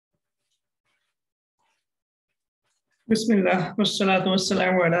بسم الله والصلاة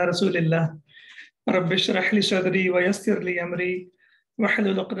والسلام على رسول الله رب اشرح لي صدري ويسر لي أمري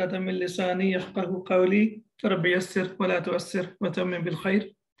واحلل عقدة من لساني يفقهوا قولي رب يسر ولا تؤسر وتمم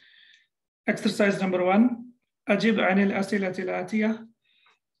بالخير. Exercise number 1. أجب عن الأسئلة الآتية.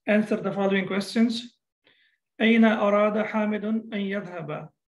 Answer the following questions. أين أراد حامد أن يذهب?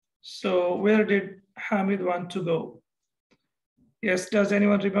 So where did Hamid want to go? Yes, does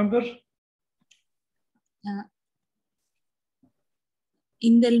anyone remember?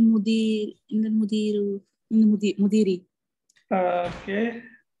 عند المدير. Okay.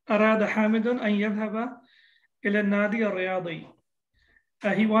 أراد حامد أن يذهب إلى النادي الرياضي.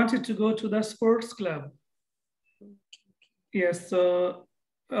 He wanted to go to the sports club. Yes, so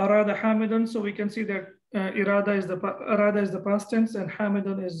أراد حامد, so we can see that إرادة is the past tense and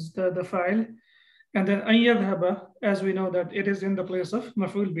حامد is the file. And then أن يذهب, as we know that it is in the place of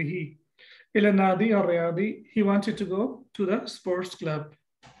مفعول به. إلى النادي الرياضي, he wanted to go to the sports club.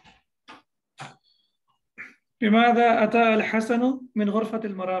 بماذا أتى الحسن من غرفة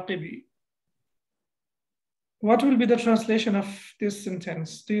المراقب? What will be the translation of this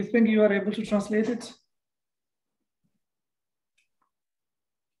sentence? Do you think you are able to translate it?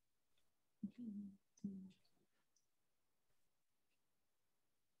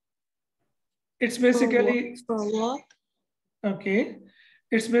 It's basically for what? Okay.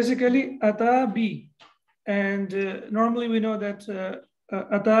 It's basically ata bi, and normally we know that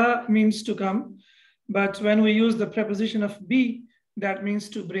ata means to come, but when we use the preposition of bi, that means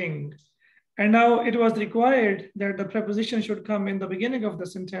to bring. And now it was required that the preposition should come in the beginning of the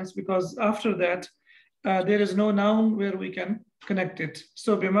sentence, because after that there is no noun where we can connect it.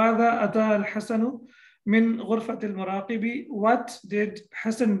 So بماذا أتى الحسن من غرفة المراقب? What did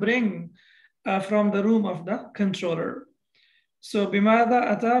Hassan bring from the room of the controller? So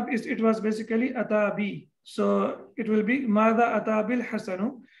بماذا أتى, it was basically أتى بي. So it will be ماذا أتى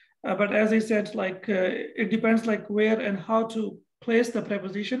بالحسن. But as I said, like it depends like where and how to place the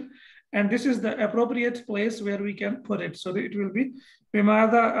preposition. And this is the appropriate place where we can put it. So it will be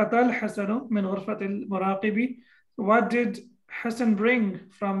بماذا أتى الحسن من غرفة المراقب. What did Hassan bring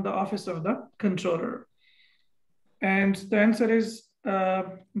from the office of the controller? And the answer is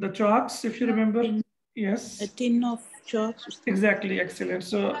the chalks, if you remember. Yes. A tin of chalks. Exactly, excellent.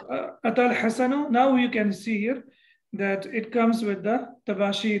 So Atal Hasanu, now you can see here that it comes with the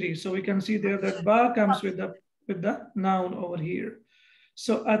tabashiri. So we can see there that ba comes with the noun over here.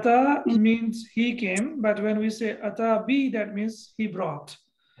 So ata means he came, but when we say ata bi, that means he brought.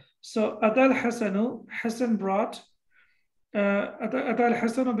 So Atal Hasanu, Hassan brought. Atal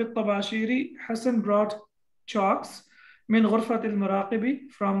Hasanu bit tabashiri, Hassan brought chalks min ghurfat al-muraqibi,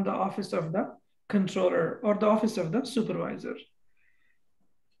 from the office of the controller or the office of the supervisor.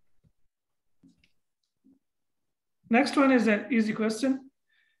 Next one is an easy question.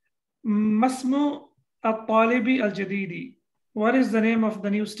 Masmu at-talibi al-jadidi. What is the name of the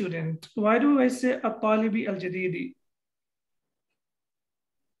new student? Why do I say at-talibi al-jadidi?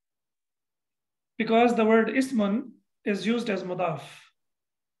 Because the word ismun is used as mudaf.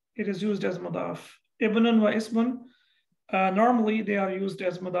 It is used as mudaf. Ibnun wa ismun, normally they are used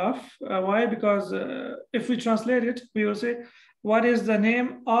as mudaf. Why? Because if we translate it, we will say, what is the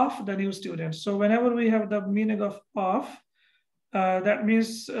name of the new student? So whenever we have the meaning of, that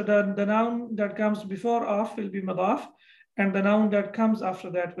means the noun that comes before of will be mudaf, and the noun that comes after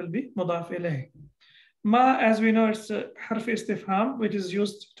that will be mudaf ilayh. Ma, as we know, it's harf istifham, which is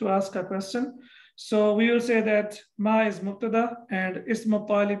used to ask a question. So we will say that ma is mubtada and ism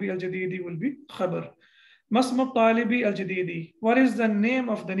al-talibi al-jadidi will be khabar. Masmu talibi al-jadidi. What is the name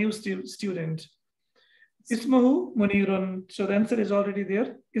of the new student? Ismuhu Munirun. So the answer is already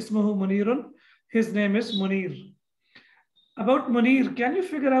there. Ismuhu Munirun. His name is Munir. About Munir, can you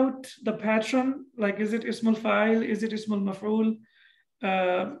figure out the pattern? Like, is it Ismul Fa'il? Is it Ismul Maf'ul?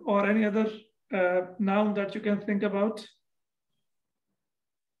 Or any other noun that you can think about?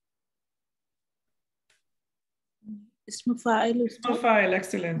 Ismul Fa'il. Ismul Fa'il,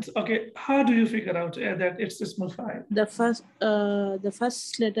 excellent. Okay, how do you figure out that it's Ismul Fa'il? The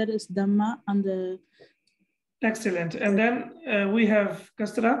first letter is Dhamma and the... Excellent. And then we have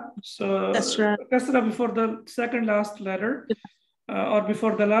kasra. So kasra before the second last letter or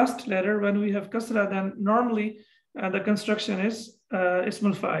before the last letter. When we have kasra, then normally the construction is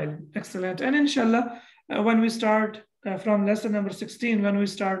ismul fa'il. Excellent. And inshallah, when we start from lesson number 16, when we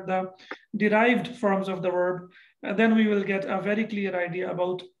start the derived forms of the verb, then we will get a very clear idea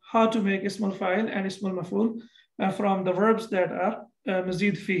about how to make ismul fa'il and ismul maf'ul from the verbs that are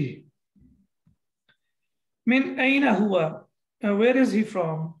mazid fihi. Min aina huwa? Where is he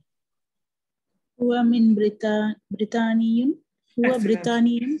from? هو من بريطاني. هو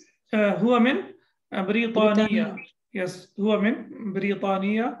بريطاني. هو من بريطانيا. بريطانيا. Yes, هو من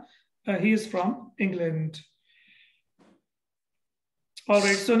بريطانيا. He is from England. All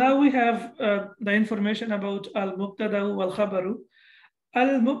right, so now we have the information about al-mubtada wal-khabaru.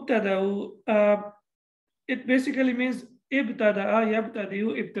 Al-mubtada, it basically means ibtada'a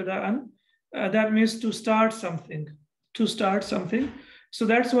yabtadi'u ibtada'an. That means to start something, to start something. So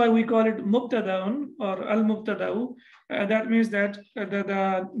that's why we call it mubtada'un or al-mubtada'u. That means that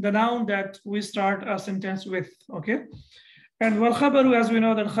the noun that we start a sentence with, okay? And wal-khabaru, as we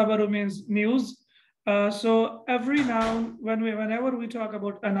know that khabaru means news. So every noun, whenever we talk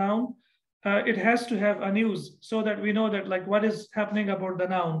about a noun, it has to have a news so that we know that like what is happening about the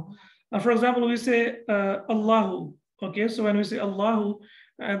noun. For example, we say Allahu. Okay, so when we say Allahu,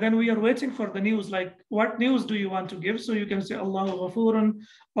 then we are waiting for the news. Like, what news do you want to give? So you can say Allahu Ghafurun,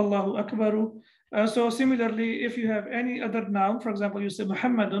 Allahu Akbaru. So similarly, if you have any other noun, for example, you say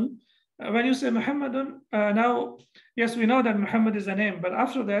Muhammadun. When you say Muhammadun, now, yes, we know that Muhammad is a name, but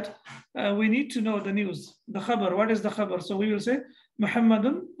after that, we need to know the news, the khabar. What is the khabar? So we will say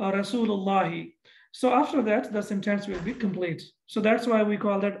Muhammadun or Rasulullahi. So after that, the sentence will be complete. So that's why we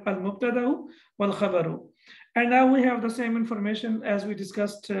call that al-mubtada'u wal-khabaru. And now we have the same information as we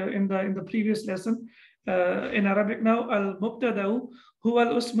discussed in the previous lesson in Arabic. Now al-mubtada'u huwa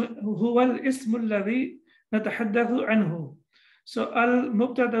al-ismu alladhi natahaddathu anhu. So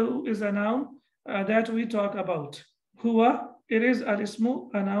al-mubtada'u is a noun that we talk about. Huwa, it is al-ismu,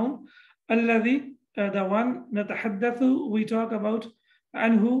 a noun. Alladhi, the one, natahaddathu, we talk about,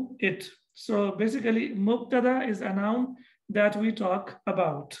 anhu, it. So basically, mubtada is a noun that we talk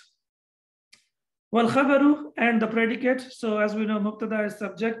about. Wal khabaru, and the predicate. So as we know, mubtada is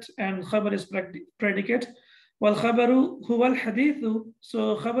subject and khabar is predicate. Wal khabaru huwa al hadithu.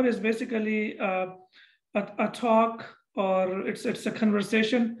 So khabar is basically a talk, or it's a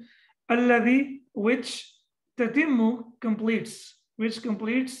conversation. Alladhi, which tatimmu, completes, which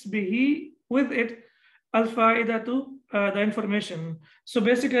completes bihi, with it, al fa'idatu, the information. So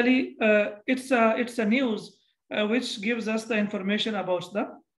basically, it's a news which gives us the information about the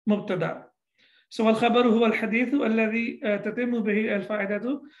mubtada. So al-khabaru huwa al-hadithu alladhi tatimmu bihi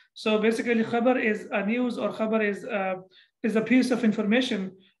al-fa'idatu. So basically, khabar is a news, or khabar is a piece of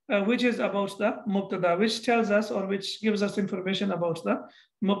information which is about the mubtada, which tells us or which gives us information about the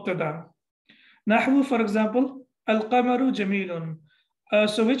mubtada. Nahwu, for example, al-qamaru jamilun.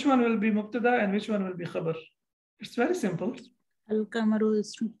 So which one will be mubtada and which one will be khabar? It's very simple. Al-qamaru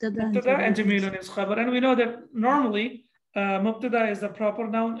is mubtada and jamilun is khabar. And we know that normally mubtada is a proper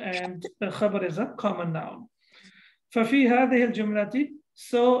noun and khabar is a common noun. ففي هذه الجملة,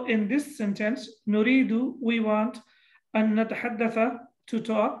 so in this sentence, نريد, we want, أن نتحدث, to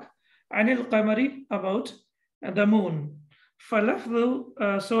talk, عن القمر, about the moon.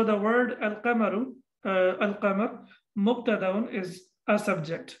 فلفظ, so the word القمر, القمر, مبتدا, is a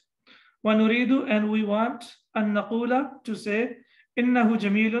subject. ونريد, and we want, أن نقول, to say, إنه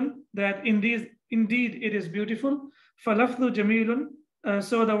جميل, that indeed it is beautiful. فلفظ جميل,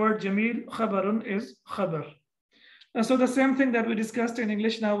 so the word jamil, khabarun, is khabar. So the same thing that we discussed in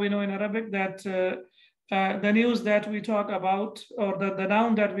English, now we know in Arabic that the news that we talk about, or the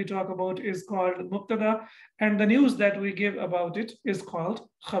noun that we talk about, is called mubtada, and the news that we give about it is called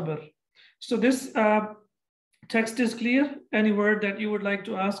khabar. So this text is clear. Any word that you would like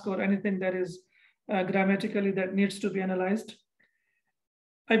to ask, or anything that is grammatically that needs to be analyzed?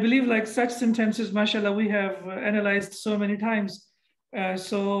 I believe like such sentences, mashallah, we have analyzed so many times.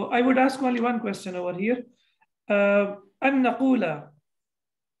 So I would ask only one question over here. An naqula.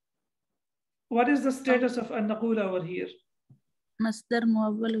 What is the status of an naqula over here? Masdar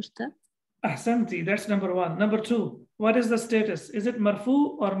muawwal ustad. Ahsanti, that's number one. Number two, what is the status? Is it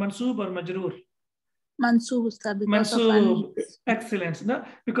marfu or mansub or majroor? Mansub ustad. Mansub. Excellent. No,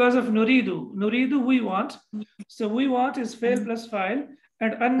 because of nuridu. Nuridu, we want. So we want is fail plus file.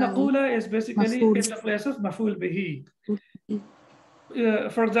 And an-naqula is basically in the place of maf'ul bihi.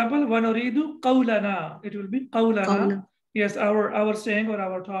 For example, وَنُرِيدُ قَوْلَنَا. It will be قَوْلَنَا. Yes, our saying or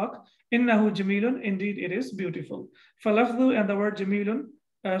our talk. إِنَّهُ جَمِيلٌ. Indeed, it is beautiful. فَلَفْظُ, and the word جَمِيلٌ.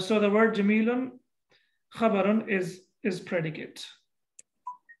 So the word جَمِيلٌ, خَبَرٌ, is predicate.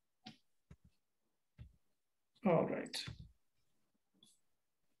 All right.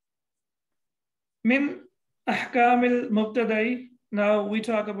 مِنْ أَحْكَامِ الْمُبْتَدَئِ. Now we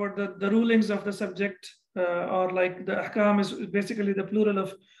talk about the rulings of the subject, or like the ahkam is basically the plural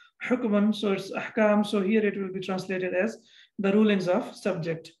of hukman, so it's ahkam. So here it will be translated as the rulings of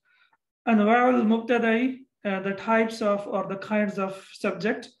subject. Anwa'ul mubtada'i, the types of or the kinds of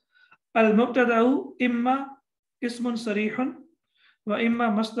subject. المبتدأ إما اسم صريح وإما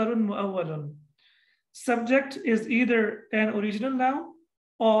مصدر مؤول. Subject is either an original noun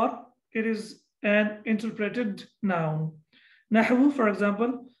or it is an interpreted noun. Nahwu, for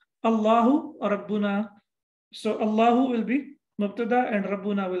example, Allahu Rabbuna. So Allahu will be mubtada and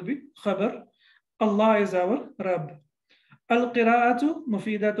Rabbuna will be khabar. Allah is our Rabb. Al-qira'atu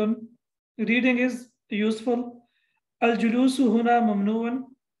mufidatun. Reading is useful. Al-julusu huna mamnuun.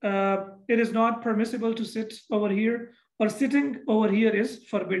 It is not permissible to sit over here, or sitting over here is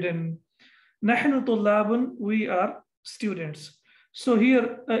forbidden. Nahnu tullabun, we are students. So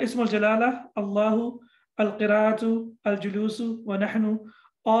here, Ismul Jalala, Allahu, Al-Qira'atu, Al-Julusu, wa Nahnu,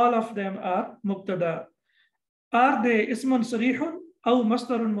 all of them are mubtada. Are they Ismun Sarihun aw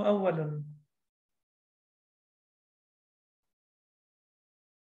Masdarun Muawwalun?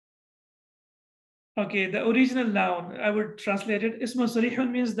 Okay, the original noun, I would translate it. Ismun Sarihun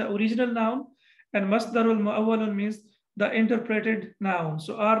means the original noun, and Masdarul Muawwalun means the interpreted noun.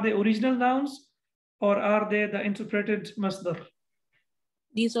 So are they original nouns or are they the interpreted masdar?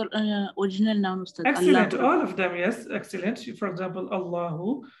 These are original nouns. Excellent, Allah. all of them, yes, excellent. For example,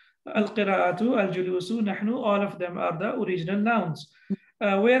 Allahu, Al-Qira'atu, Al-Julusu, Nahnu, all of them are the original nouns.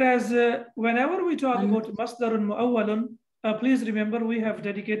 Whereas whenever we talk about Masdarun Mu'awwalun, please remember we have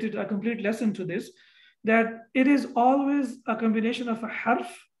dedicated a complete lesson to this, that it is always a combination of a harf,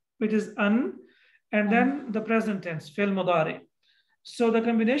 which is an, and then the present tense, fi'l mudari. So the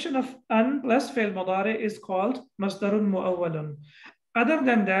combination of an plus fi'l mudari is called Masdarun Mu'awwalun. Other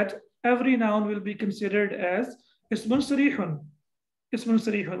than that, every noun will be considered as Ismun Sarihun. Ismun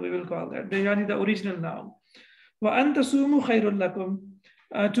Sarihun, we will call that, the original noun. Wa an tasumu khairun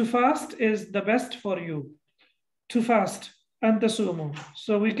lakum. To fast is the best for you. To fast, an tasumu.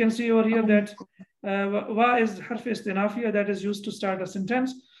 So we can see over here that wa is harf istinafiya, that is used to start a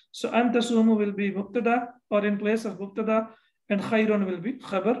sentence. So an tasumu will be mubtada, or in place of mubtada, and khairun will be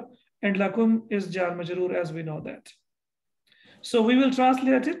khabar, and lakum is jar majroor, as we know that. So we will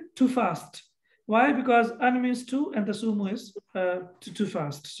translate it to fast. Why? Because an means to, and the sumu is to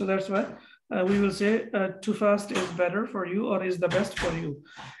fast. So that's why we will say to fast is better for you, or is the best for you.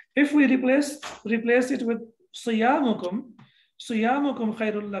 If we replace it with siyamukum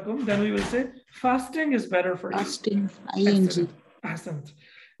khairul lakum, then we will say fasting is better for you. Fasting, ing. Excellent.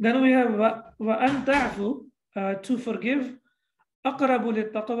 Then we have wa an ta'fu, to forgive. Aqrabu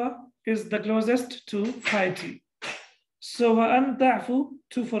lit-taqwa is the closest to piety. So وَأَن تَعْفُ,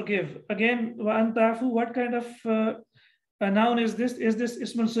 to forgive. Again, وَأَن تَعْفُ, what kind of a noun is this? Is this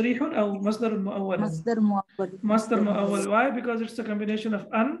Ismun Sarihun or Masdar Mu'awwal? Masdar Mu'awwal. Masdar Mu'awwal. Why? Because it's a combination of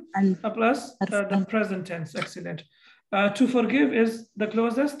an plus the present tense. Excellent. To forgive is the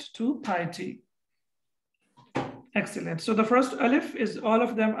closest to piety. Excellent. So the first alif is, all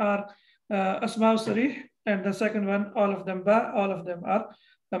of them are Asma'u Sarih, and the second one, all of them ba, all of them are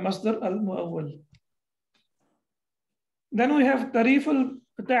Masdar al-Mu'awwal. Then we have ta'riful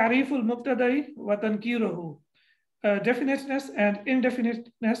mubtada'i wa tankiruhu, definiteness and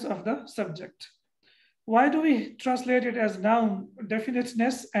indefiniteness of the subject. Why do we translate it as noun,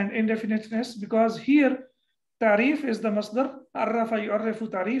 definiteness and indefiniteness? Because here ta'rif is the masdar, arrafa yu'arrifu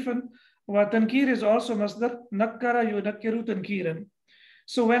ta'rifan, wa tankir is also masdar, nakkara yunakkiru tankiran.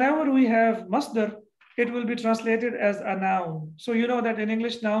 So whenever we have masdar, it will be translated as a noun. So you know that in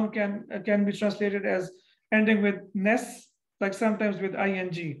English, noun can be translated as ending with ness, like sometimes with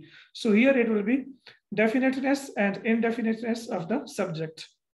ing. So here it will be definiteness and indefiniteness of the subject.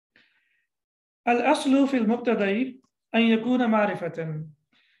 Al-aslu fil mubtada'i an yakuna ma'rifatan.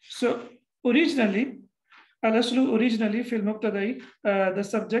 So originally fil mubtada'i, the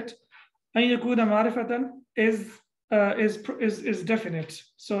subject, an yakuna ma'rifatan is definite.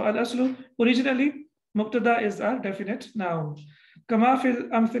 So al-aslu, originally, mubtada is a definite noun. Kama fil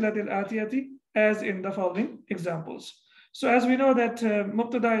amthilatil atiyati, as in the following examples. So as we know that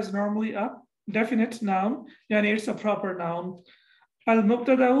mubtada is normally a definite noun, yani it's a proper noun.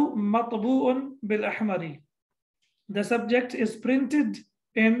 Al-mubtada'u matbu'un bil-ahmari. The subject is printed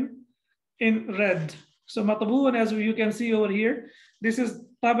in red. So matbu'un, as you can see over here, this is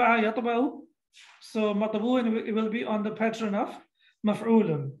taba'a yatba'u. So matbu'un will be on the pattern of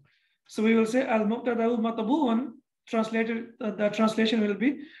maf'ulun. So we will say al-mubtada'u matbu'un, translated, the translation will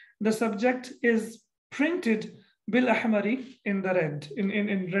be, the subject is printed bil-ahmari, in the red,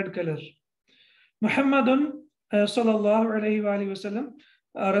 in red color. Muhammadun sallallahu alayhi wa sallam,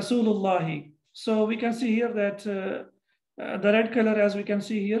 Rasulullahi. So we can see here that the red color, as we can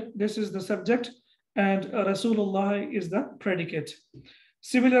see here, this is the subject, and Rasulullah is the predicate.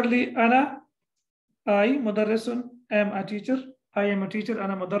 Similarly, ana, I, mudarrisun, am a teacher. I am a teacher,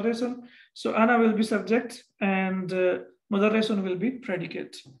 ana mudarrisun. So ana will be subject and mudarrisun will be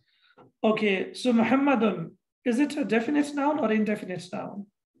predicate. Okay, so Muhammadun, is it a definite noun or indefinite noun?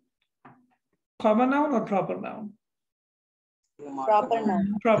 Common noun or proper noun? Proper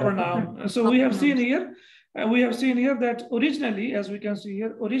noun. Proper noun. So we have seen here that originally, as we can see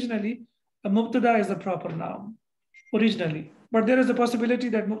here, originally a mubtada is a proper noun. Originally. But there is a possibility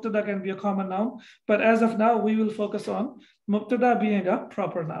that mubtada can be a common noun. But as of now, we will focus on mubtada being a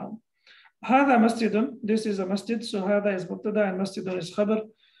proper noun. Hada masjidun, this is a masjid. So hada is mubtada and masjidun is khabar.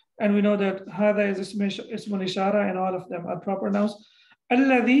 And we know that hada is ismun ishara and all of them are proper nouns.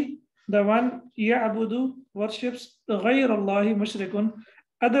 Alladhi, the one, ya'budu, worships, ghayr Allahi mushrikun,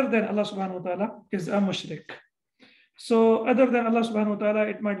 other than Allah subhanahu wa ta'ala is a mushrik. So other than Allah subhanahu wa ta'ala,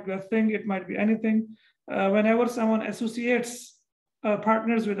 it might be a thing, it might be anything. Whenever someone associates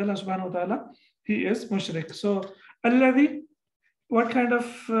partners with Allah subhanahu wa ta'ala, he is mushrik. So alladhi, what kind of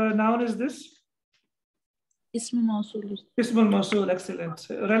noun is this? Ism mawsul. Ismul mawsul, excellent.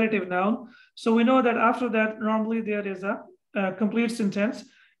 Relative noun. So we know that after that, normally there is a complete sentence,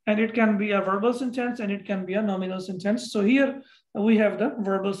 and it can be a verbal sentence and it can be a nominal sentence. So here we have the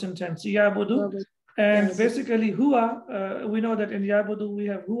verbal sentence, yabudu. And yes, basically huwa, we know that in yabudu we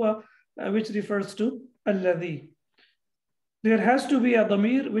have huwa, which refers to alladhi. There has to be a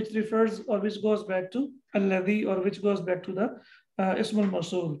damir which refers or which goes back to alladhi or which goes back to the ismul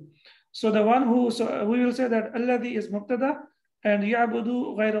mawsul. So the one who, so we will say that alladhi is mubtada and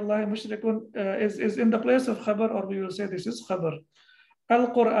ya'budu ghayr Allahi mushrikun is in the place of khabar, or we will say this is khabar.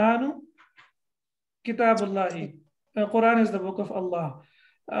 Al-Qur'anu kitabullahi. Quran is the book of Allah.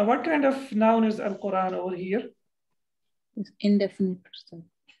 What kind of noun is Al-Quran over here? It's indefinite.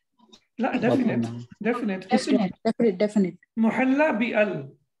 La, definite. Muhalla bi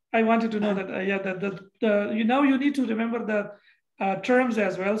al. I wanted to know that. Now you need to remember the terms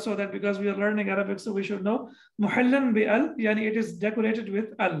as well, so that because we are learning Arabic, so we should know. Muhallan bi al, yani it is decorated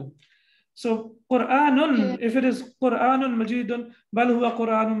with al. So Quranun, if it is Quranun Majidun, bal huwa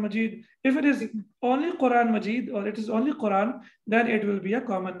Quranun Majid. If it is only Quran Majid or it is only Quran, then it will be a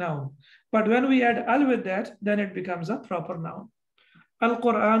common noun. But when we add al with that, then it becomes a proper noun.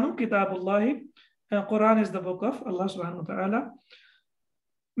 Al-Quranu Kitabullahi. Quran is the book of Allah subhanahu wa ta'ala.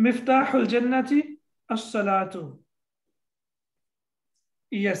 Miftahul Jannati as-salatu.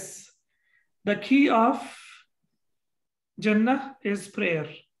 Yes, the key of Jannah is prayer.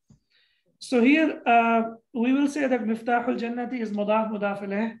 So here we will say that Miftahul Jannati is mudaf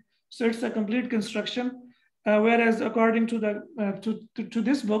ilayh. So it's a complete construction. Whereas according to the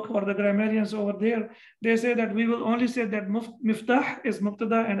this book or the grammarians over there, they say that we will only say that Miftah is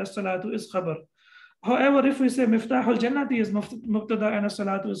mubtada and as-salatu is khabar. However, if we say Miftahul Jannati is mubtada and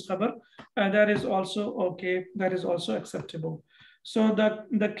as-salatu is khabar, that is also okay. That is also acceptable. So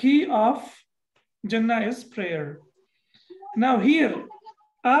the key of Jannah is prayer. Now here,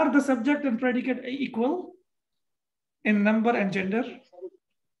 are the subject and predicate equal in number and gender?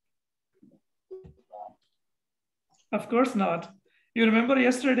 Of course not. You remember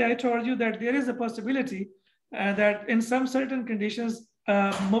yesterday I told you that there is a possibility that in some certain conditions,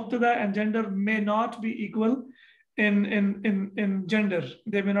 mubtada and gender may not be equal in gender.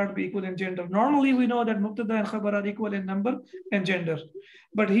 They may not be equal in gender. Normally we know that mubtada and khabar are equal in number and gender.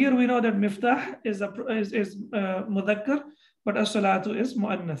 But here we know that miftah is mudhakkar, but as-salatu is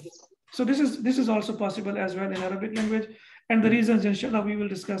mu'annath. So this is also possible as well in Arabic language. And the reasons, inshallah, we will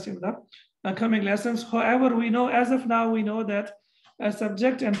discuss in the coming lessons. However, we know, as of now, we know that a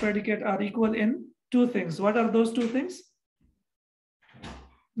subject and predicate are equal in two things. What are those two things?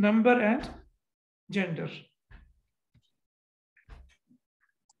 Number and gender.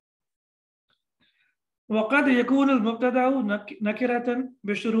 وقد يكون المبتدأ نكرة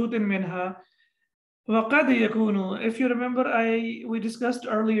بشروط منها. وقد يكون, if you remember, we discussed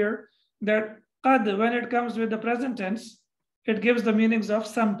earlier that قد, when it comes with the present tense, it gives the meanings of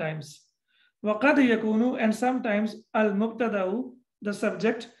sometimes. وقد يكون, and sometimes المبتدأ, the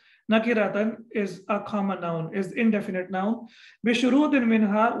subject, nakiratan, is a common noun, is indefinite noun. بشروط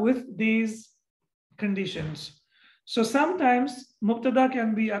منها, with these conditions. So sometimes mubtada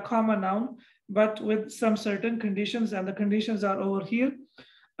can be a common noun, but with some certain conditions, and the conditions are over here.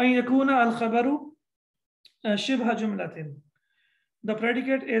 أن يكون الخبر شبه جملة. The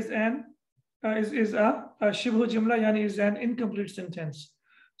predicate is a shibhu jumla, yani is an incomplete sentence.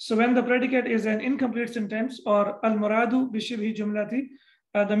 So when the predicate is an incomplete sentence, or al-muradu bi shibhi jumlati,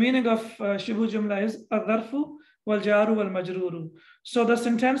 the meaning of shibhu jumla is al-dharfu wal-jaru wal-majruru. So the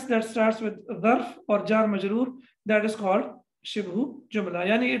sentence that starts with dharf or jar majrur, that is called shibhu jumla.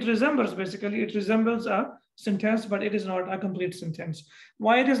 Yani it resembles a sentence, but it is not a complete sentence.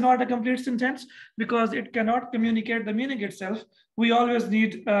 Why it is not a complete sentence? Because it cannot communicate the meaning itself. We always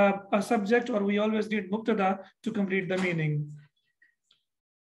need a subject, or we always need mubtada to complete the meaning.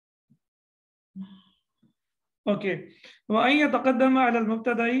 Okay. وأن يتقدم على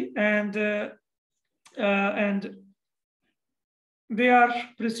المبتدأ, and they are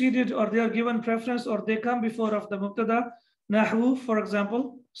preceded, or they are given preference, or they come before of the mubtada. Nahwu, for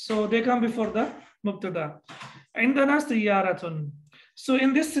example. So they come before the mubtada. عندنا سيارة. So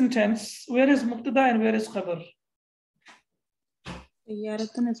in this sentence, where is mubtada and where is khabar?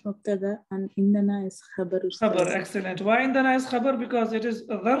 سيارة is mubtada and عندنا is khabar. Khabar, excellent. Why عندنا is khabar? Because it is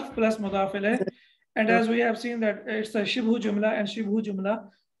dharf plus mudaf ilayh. And as we have seen that it's a shibhu jumla, and shibhu jumla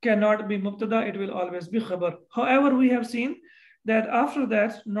cannot be mubtada, it will always be khabar. However, we have seen that after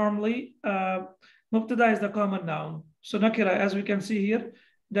that, normally mubtada is the common noun. So nakira, as we can see here,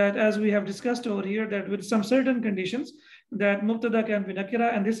 that as we have discussed over here, that with some certain conditions, that mubtada can be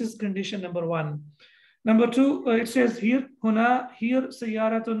nakira, and this is condition number 1. Number 2, it says here, huna, here,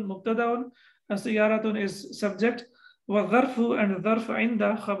 sayaratun mubtadaun, and sayaratun is subject, wa dharfu, and dharf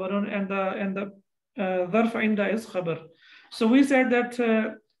inda khabarun, and the dharf inda is khabar. So we said that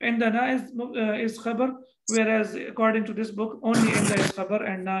indana is khabar, whereas according to this book, only inda is khabar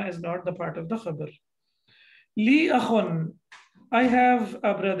and na is not the part of the khabar. Li akhun, I have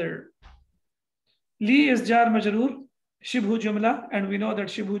a brother. Li is jar majroor, shibhu jumla, and we know that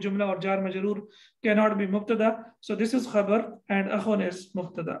shibhu jumla or jar majroor cannot be mubtada. So this is khabar, and akhun is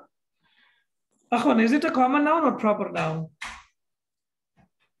mubtada. Akhun, is it a common noun or proper noun?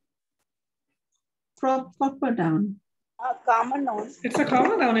 Proper noun. A common noun. It's a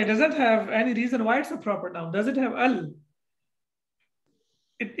common noun. It doesn't have any reason why it's a proper noun. Does it have al?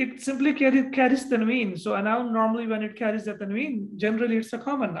 It simply carries tanween. So a noun normally when it carries the tanween, generally it's a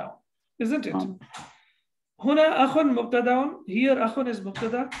common noun, isn't it? Huna akhun mubtadaun. Here akhun is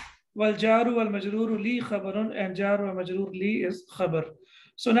mubtada. Wal jaru wal majruru li khabarun, and jaru wal majrur li is khabar.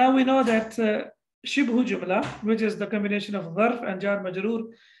 So now we know that shibhu jumla, which is the combination of dharf and jar majrur,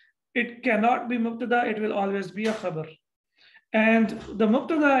 it cannot be mubtada. It will always be a khabar. And the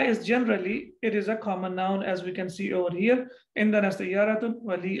mubtada is generally, it is a common noun, as we can see over here. Indana sayyaratun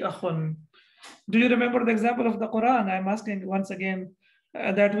wa li akhun. Do you remember the example of the Quran? I'm asking once again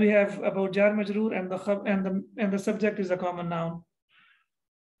that we have about jar majroor, and the subject is a common noun.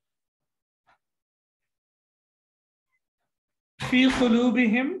 Fi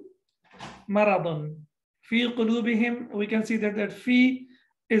qulubihim maradun. Fi qulubihim, we can see that fi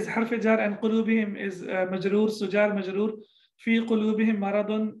is harf jar and qulubihim is majroor, so jar majroor. Fi qulubihim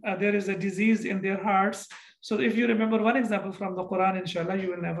maradun, there is a disease in their hearts. So if you remember one example from the Quran, inshallah, you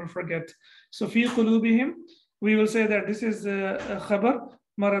will never forget. So fi qulubihim, we will say that this is khabar,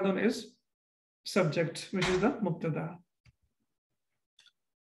 maradun is subject, which is the mubtada.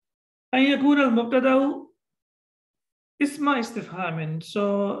 An yakuna al-mubtada'u isma istifhamin.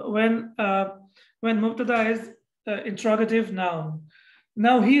 So when mubtada is interrogative noun.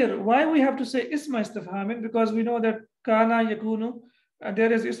 Now here, why we have to say isma istifhamin? Because we know that kana yakunu,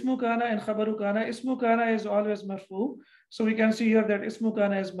 there is ismu kana and khabaru kana. Ismu kana is always marfu. So we can see here that ismu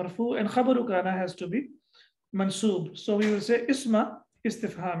kana is marfu and khabaru kana has to be mansub. So we will say isma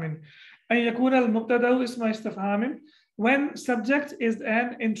istifhamin. An yakuna al-mubtada'u isma istifhamin, when subject is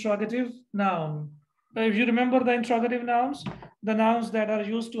an interrogative noun. If you remember the interrogative nouns, the nouns that are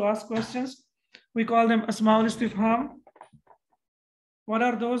used to ask questions, we call them asma'ul istifham. What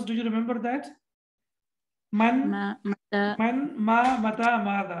are those? Do you remember that? Man, ma, mata,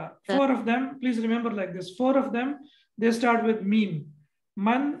 mada. 4 of them, please remember like this. 4 of them, they start with mim.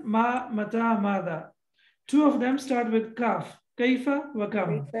 Man, ma, mata, mada. 2 of them start with kaf. Kaifa wa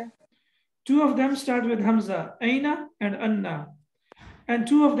kam. 2 of them start with hamza. Aina and anna. And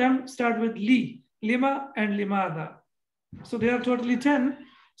 2 of them start with li. Lima and limada. So they are totally 10.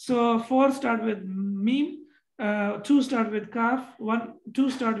 So 4 start with mim. 2 start with kaf, 2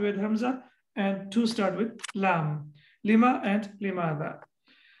 start with hamza, and 2 start with lam. Lima and limada.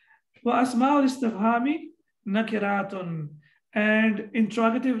 Wa asma'ul istifhami nakiratun. And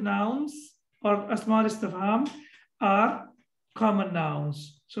interrogative nouns or asma'ul istifham are common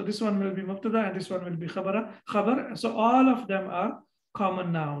nouns. So this one will be mubtada and this one will be khabar. So all of them are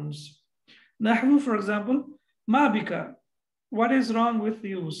common nouns. Nahwu, for example, ma bika. What is wrong with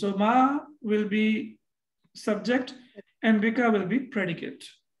you? So ma will be subject and bika will be predicate.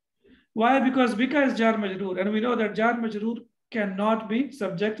 Why? Because bika is jar majroor, and we know that jar majroor cannot be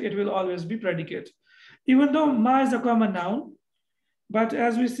subject, it will always be predicate. Even though ma is a common noun, but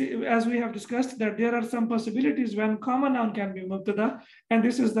as we have discussed, that there are some possibilities when common noun can be mubtada, and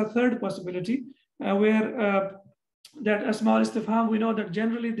this is the third possibility, where that a small istifham, we know that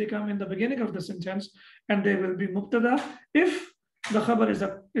generally they come in the beginning of the sentence and they will be mubtada if the khabar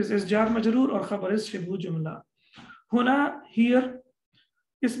is jar majroor or khabar is shibhu jumla. Huna, here,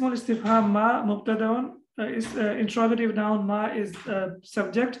 ismul istifham ma mubtadaun, interrogative noun ma is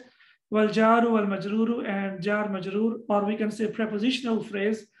subject, wal jaru wal majruru and jar majroor, or we can say prepositional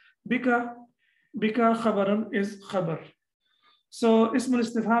phrase bika khabarun is khabar. So ismul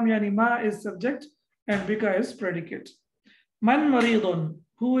istifham yani ma is subject and bika is predicate. Man maridun,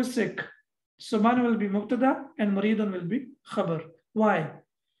 who is sick? So man will be mubtada and maridun will be khabar. Why?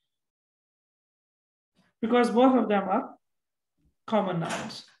 Because both of them are common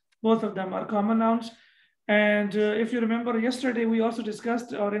nouns. Both of them are common nouns. And if you remember yesterday, we also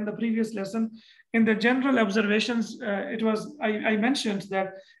discussed, or in the previous lesson, in the general observations, I mentioned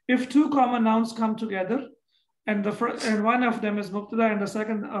that if two common nouns come together, and one of them is mubtada and the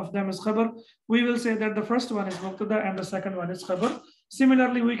second of them is khabar, we will say that the first one is mubtada and the second one is khabar.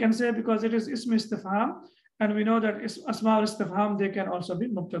 Similarly, we can say because it is ism istifham, and we know that asma istifham, they can also be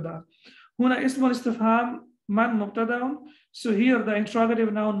mubtada. Huna ism istifham man mubtadaun. So here the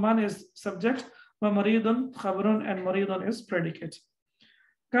interrogative noun man is subject, wa maridun khabarun, and maridun is predicate.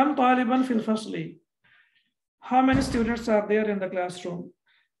 Kam taliban fil fasli. How many students are there in the classroom?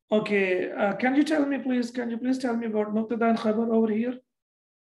 Okay, can you please tell me about mubtada and khabar over here?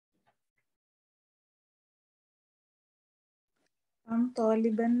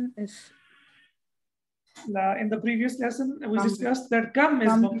 Taliban is. In the previous lesson, we discussed that kam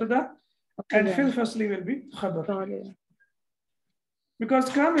is mubtada and fil fasli will be khabar. Because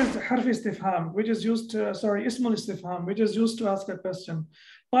kam is harf istifham, which is used to, ismul istifham, which is used to ask a question.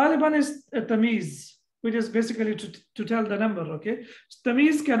 Taliban is a tamiz, which is basically to tell the number, okay?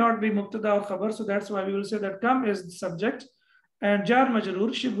 Tamiz cannot be mubtada or khabar, so that's why we will say that kam is the subject and jar majroor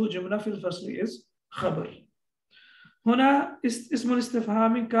shibhu jumla fil fasli is khabar. Huna ismul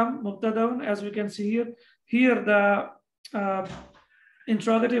istifham kam mubtadaun, as we can see here. Here the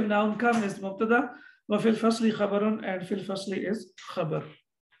interrogative noun kam is mubtada, wa fil fasli khabarun, and fil fasli is khabar.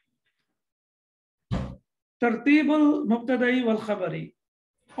 Tartibul mubtada'i wal khabari.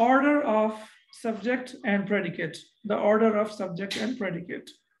 Order of subject and predicate. The order of subject and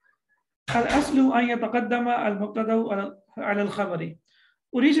predicate. Al-aslu an yataqaddama al-mubtada'u ala al-khabari.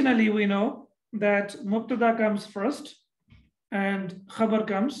 Originally, we know that mubtada comes first and khabar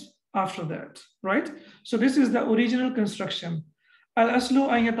comes after that, right? So this is the original construction. Al-aslu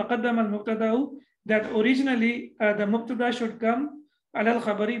an yataqaddama al-mubtada'u, that originally the mubtada should come ala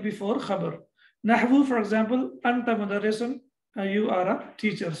al-khabari before khabar. Nahwu, for example, anta mudarrisun, you are a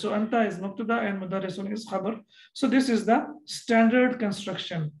teacher. So anta is mubtada and mudarrisun is khabar. So this is the standard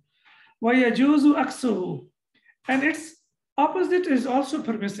construction. Wa yajuzu aksuhu, and its opposite is also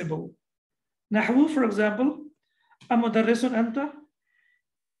permissible. Nahwu, for example, a mudarrisun anta,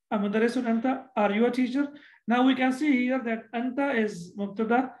 are you a teacher? Now we can see here that anta is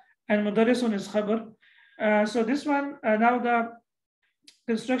mubtada and mudarrisun is khabar. So this one, now the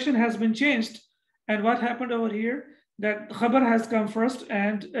construction has been changed. And what happened over here, that khabar has come first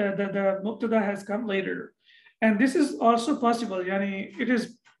and the mubtada has come later. And this is also possible, yani it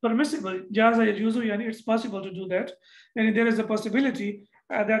is permissible. Jaza yajuzu, yani it's possible to do that. And there is a possibility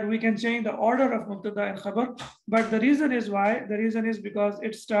that we can change the order of mubtada and khabar. But the reason is why? The reason is because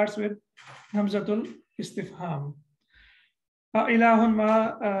it starts with hamzatul istifham. Ilahun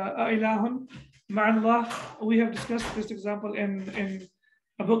ma'allah. We have discussed this example in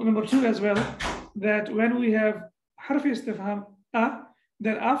book number 2 as well, that when we have harf istifham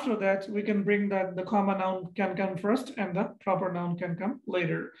then after that we can bring that the common noun can come first and the proper noun can come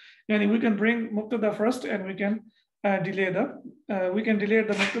later. Yani we can bring mubtada first and we can delay the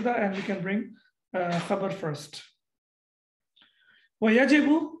mubtada and we can bring khabar first.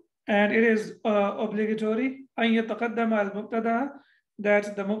 وَيَجِبُ, and it is obligatory أن يتقدم المبتدا,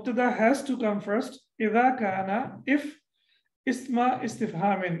 that the mubtada has to come first إذا كان, if isma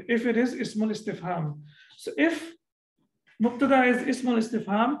istifhamin, if it is ismul istifham. So if mubtada is ismul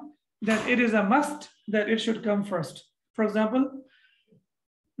istifham, then it is a must that it should come first. For example,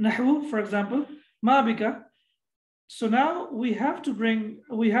 nahwu, for example, ma bika. So now we have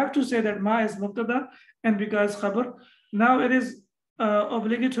to say that ma is mubtada and bika is khabar. Now it is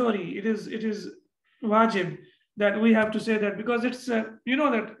obligatory. It is wajib that we have to say that, because it's you know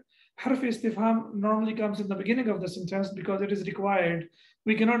that harf istifham normally comes in the beginning of the sentence because it is required.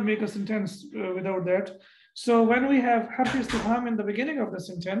 We cannot make a sentence without that. So when we have harf istifham in the beginning of the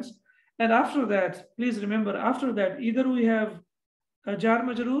sentence, and after that, please remember, after that, either we have a jar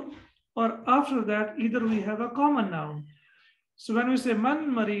majroor, or after that, either we have a common noun. So when we say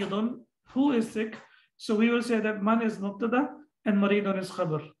man maridun, who is sick? So we will say that man is mubtada and maridun is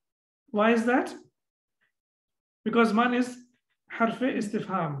khabar. Why is that? Because man is harf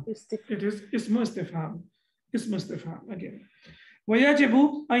istifham. It is ismu istifham. Ismu istifham again.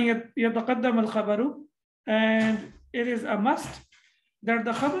 ويجب أن يتقدم الخبر, and it is a must that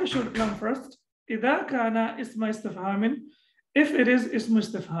the khabar should come first. إذا كان اسم استفهام, if it is ismu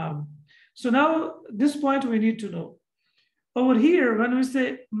istifham. So now this point we need to know. Over here, when we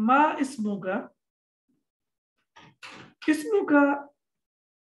say ma ismuka,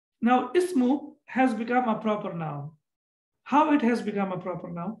 now ismu has become a proper noun. How it has become a proper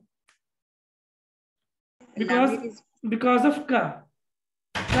noun? Because of ka.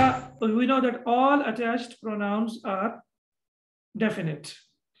 We know that all attached pronouns are definite.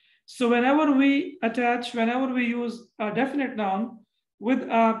 So whenever we use a definite noun with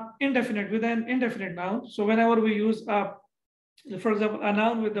an indefinite noun, so whenever we use for example, a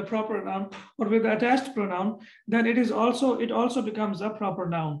noun with the proper noun or with the attached pronoun, then it also becomes a proper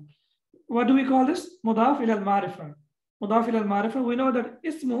noun. What do we call this? Mudaf ila al-ma'rifa. Mudaf ila al-ma'rifa, we know that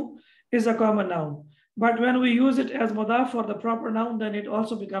ismu is a common noun. But when we use it as mudaf for the proper noun, then it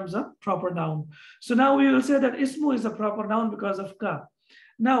also becomes a proper noun. So now we will say that ismu is a proper noun because of ka.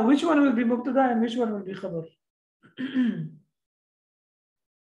 Now, which one will be mubtada and which one will be khabar?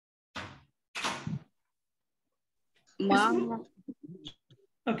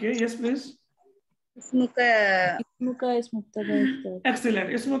 Okay, yes, please. Ismuka is mubtada. Excellent.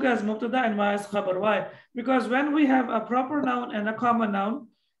 Ismuka is mubtada and ma is khabar. Why? Because when we have a proper noun and a common noun,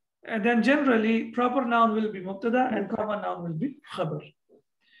 then generally proper noun will be mubtada and common noun will be khabar.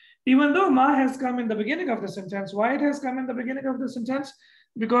 Even though ma has come in the beginning of the sentence, why it has come in the beginning of the sentence?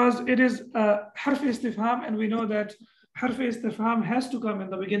 Because it is harf istifham, and we know that harf istifham has to come in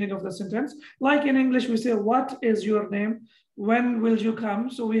the beginning of the sentence. Like in English, we say, what is your name? When will you come?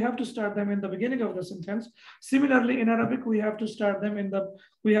 So we have to start them in the beginning of the sentence. Similarly, in Arabic, we have to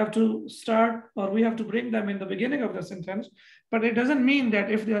bring them in the beginning of the sentence. But it doesn't mean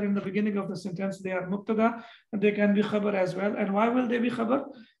that if they are in the beginning of the sentence, they are mubtada, and they can be khabar as well. And why will they be khabar?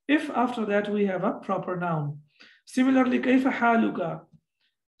 If after that we have a proper noun. Similarly, kayfa haluka.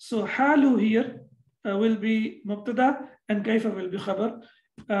 So halu here will be mubtada and kayfa will be khabar.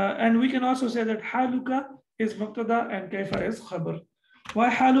 And we can also say that haluka is mubtada and kayfa is khabar. Why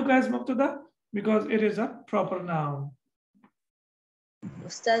haluka is mubtada? Because it is a proper noun.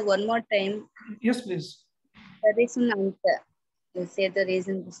 Ustad, one more time. Yes, please. The reason anta. You say the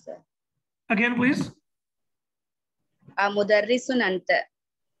reason, Ustad. Again, please. Mudarrisun anta.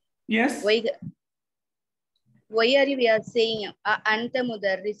 Yes. Why are you saying anta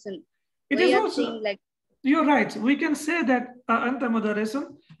mudarrisun? It is also like, you're right. We can say that anta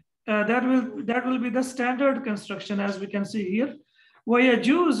mudarrisun. That will be the standard construction, as we can see here.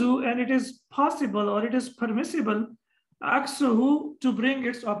 وَيَجُوزُ, and it is possible or it is permissible aksuhu, to bring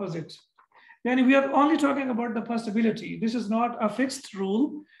its opposite. And we are only talking about the possibility. This is not a fixed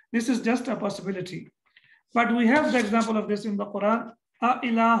rule. This is just a possibility. But we have the example of this in the Quran.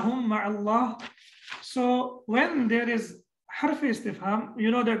 أَإِلَهُمْ مَعَ اللَّهِ. So when there is harf istifham, you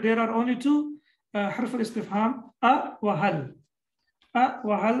know that there are only two harf istifham, a wa hal. A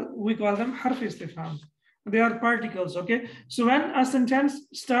wa hal, we call them harf istifham. They are particles, okay? So when a sentence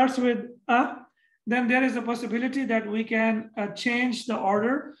starts with a, then there is a possibility that we can change the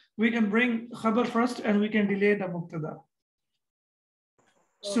order. We can bring khabar first and we can delay the mubtada.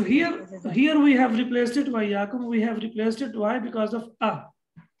 So here we have replaced it by yakum. We have replaced it. Why? Because of a.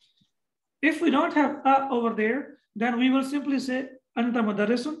 If we don't have a over there, then we will simply say anta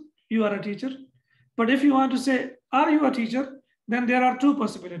mudarrisun, you are a teacher. But if you want to say, are you a teacher? Then there are two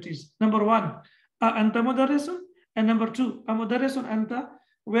possibilities. Number one, anta mudarrisun, and number two, mudarrisun anta.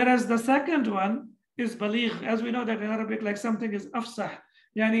 Whereas the second one is baligh, as we know that in Arabic, like something is afsah.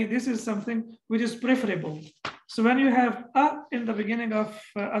 Yani this is something which is preferable. So when you have a in the beginning of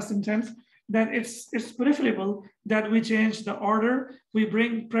a sentence, then it's preferable that we change the order. We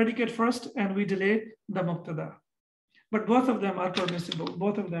bring predicate first and we delay the mubtada. But both of them are permissible.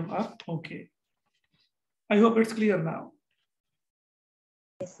 Both of them are okay. I hope it's clear now.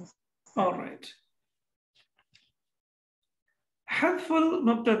 All right. Hadful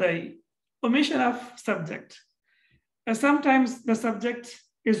mubtada'i, omission of subject. Sometimes the subject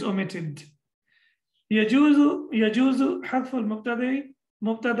is omitted. يجوز حذف المبتدأ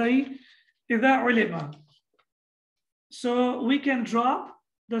إذا علم. So we can drop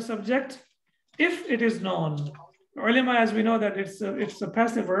the subject if it is known. علم, as we know that it's a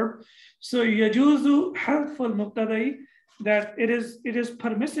passive verb. So يجوز حذف المبتدأ, that it is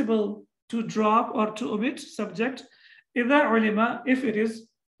permissible to drop or to omit subject إذا علم, if it is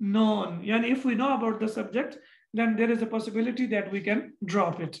known. Yani if we know about the subject, then there is a possibility that we can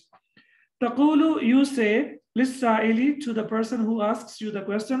drop it. Taqulu, you say, للسائل, to the person who asks you the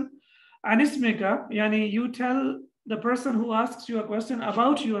question. عن اسمك, yani you tell the person who asks you a question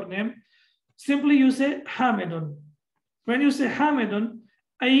about your name. Simply you say Hamidun. When you say Hamidun,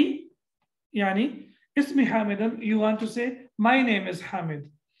 ay, yani ismi Hamidun, you want to say my name is Hamid.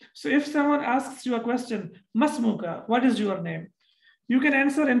 So if someone asks you a question, Masmuka, what is your name? You can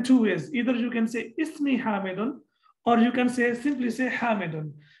answer in two ways. Either you can say Ismi Hamidun, or you can simply say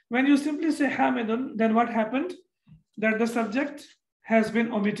Hamidun. When you simply say Hamidun, then what happened? That the subject has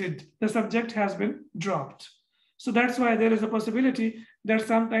been omitted. The subject has been dropped. So that's why there is a possibility that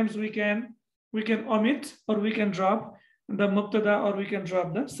sometimes we can omit or we can drop the mubtada or we can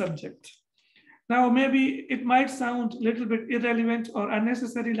drop the subject. Now, maybe it might sound a little bit irrelevant or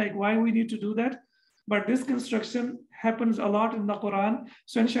unnecessary, like why we need to do that. But this construction happens a lot in the Quran.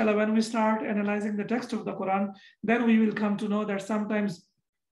 So inshallah, when we start analyzing the text of the Quran, then we will come to know that sometimes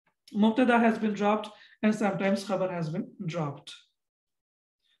mubtada has been dropped and sometimes khabar has been dropped.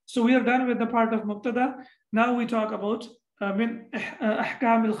 So we are done with the part of mubtada. Now we talk about min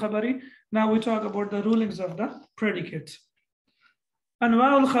ahkam al-khabari. Now we talk about the rulings of the predicate.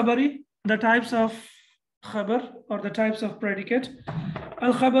 Anwa al-khabari, the types of khabar or the types of predicate.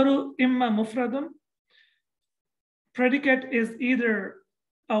 Al-khabaru imma mufradun. Predicate is either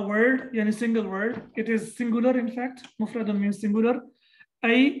a word, yani single word. It is singular, in fact. Mufradun means singular.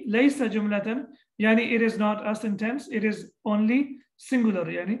 Ay laysa jumlatan, yani it is not a sentence. It is only singular.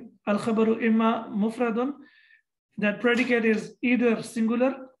 Yani al-khabaru imma mufradun. That predicate is either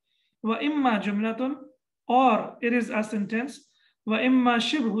singular, wa imma jumlatun, or it is a sentence, wa imma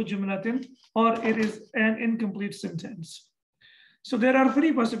shibhu jumlatin, or it is an incomplete sentence. So there are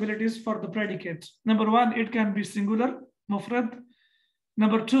three possibilities for the predicate. Number one, it can be singular, mufrad.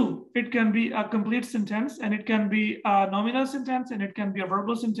 Number two, it can be a complete sentence, and it can be a nominal sentence, and it can be a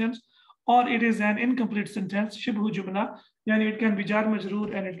verbal sentence, or it is an incomplete sentence, shibhu jumla, yani it can be jar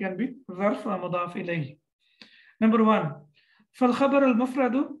majroor, and it can be zarf mudaf ilayhi. Number one, فالخبر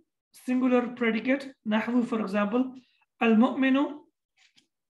المفرد, singular predicate, نحو, for example, المؤمن,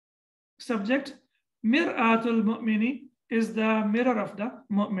 subject, مرآة المؤمن is the mirror of the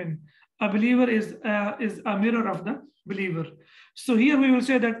mu'min. A believer is a mirror of the believer. So here we will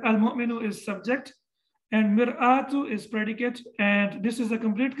say that al-mu'minu is subject and mir'atu is predicate, and this is a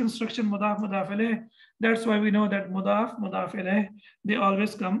complete construction, mudaf, mudaf alayh. That's why we know that mudaf, mudaf alayh, they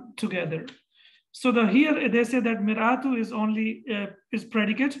always come together. So here they say that mir'atu is only is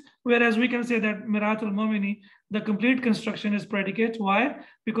predicate, whereas we can say that mir'atul mu'mini, the complete construction, is predicate. Why?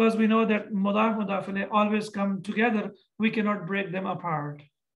 Because we know that mudaf, mudaf alayh always come together. We cannot break them apart.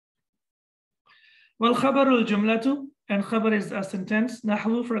 Well, khabarul jumlatu, and khabar is a sentence.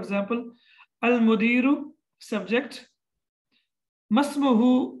 Nahwu, for example, al-mudiru, subject.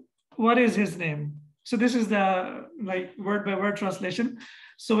 Masmuhu, what is his name? So this is the word by word translation.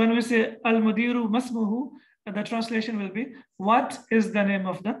 So when we say al-mudiru masmuhu, the translation will be, what is the name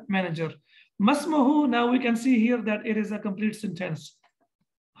of the manager? Masmuhu, now we can see here that it is a complete sentence.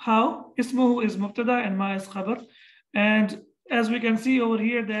 How? Ismuhu is mubtada and ma is khabar. And as we can see over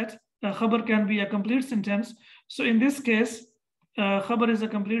here that khabar can be a complete sentence. So in this case, khabar is a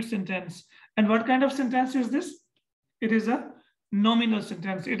complete sentence. And what kind of sentence is this? It is a nominal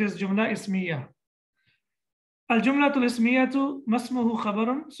sentence. It is jumla ismiya. Al-jumlatul ismiyatu masmuhu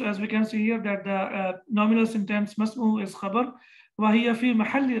khabarun. So as we can see here that the nominal sentence masmuhu is khabar. Wa hiya fi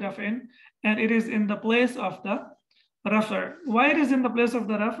mahalli raf'in. And it is in the place of the rafa'. Why it is in the place of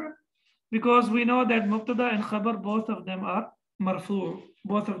the rafa'? Because we know that mubtada and khabar, both of them are marfu.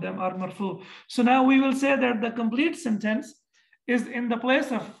 Both of them are marfu. So now we will say that the complete sentence is in the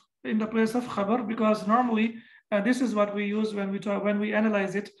place of khabar, because normally this is what we use when we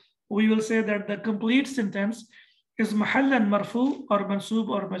analyze it. We will say that the complete sentence is mahallan marfu or mansub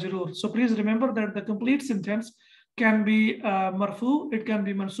or majroor. So please remember that the complete sentence can be marfu, it can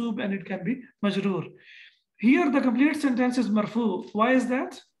be mansub, and it can be majroor. Here the complete sentence is marfu. Why is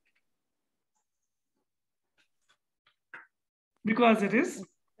that? Because it is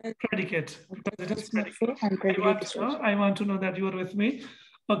predicate. I want to know that you are with me.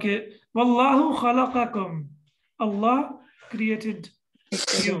 Okay. Wallahu khalaqakum. Allah created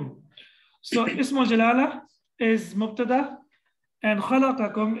you. So ismu jalala is mubtada and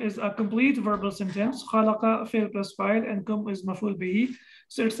khalaqakum is a complete verbal sentence. Khalaqa fi'l plus fa'il and kum is maf'ul bihi.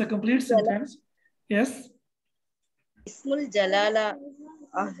 So it's a complete sentence. Yes. Ismul jalala.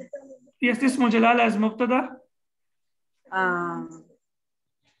 Yes, ismu jalala is mubtada.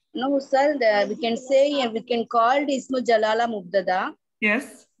 No, sir, we can say and we can call Ismu Jalala Mubtada.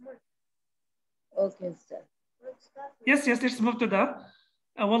 Yes. Okay, sir. Yes, it's mubtada.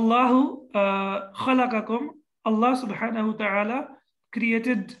 Wallahu khalaqakum. Allah subhanahu wa ta'ala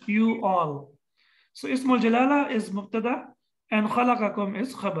created you all. So Ismul Jalala is mubtada and khalaqakum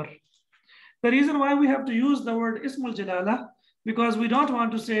is khabar. The reason why we have to use the word Ismul Jalala, because we don't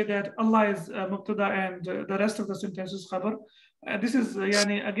want to say that Allah is mubtada and the rest of the sentence is khabar. This is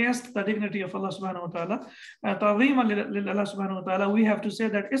against the dignity of Allah subhanahu wa ta'ala. Ta'zeeman lil Allah subhanahu wa ta'ala, we have to say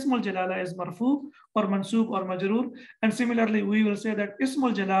that Ismul Jalala is marfu or mansub or majroor. And similarly, we will say that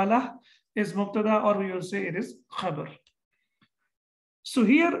Ismul Jalala is mubtada or we will say it is khabar. So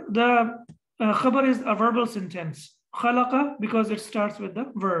here the khabar is a verbal sentence. Khalaqa, because it starts with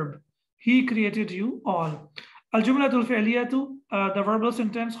the verb. He created you all. Al-jumlatul fi'liyatu, the verbal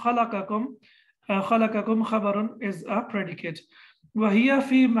sentence, khalaqakum. Khalaqakum khabarun is a predicate. Wahiya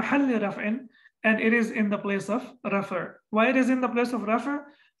fi mahalli raf'in, and it is in the place of rafa'. Why it is in the place of rafa'?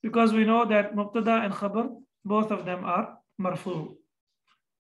 Because we know that mubtada and khabar, both of them are marfu'.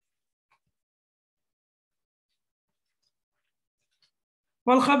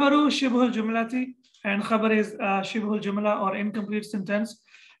 Wal khabaru shibhul jumlati, and khabar is shibhul jumla or incomplete sentence.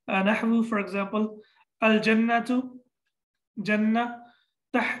 Nahwu, for example, al jannatu, jannah,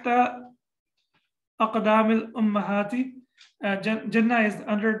 tahta aqdamil ummahati. Jannah is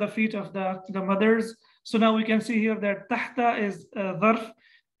under the feet of the mothers. So now we can see here that tahta is dharf,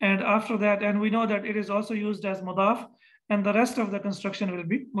 and after that, and we know that it is also used as mudaf, and the rest of the construction will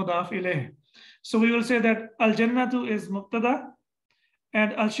be mudaf ilayh. So we will say that al jannatu is mubtada,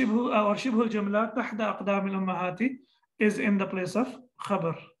 and al shibhu or shibhul jumla tahta aqdamil ummahati is in the place of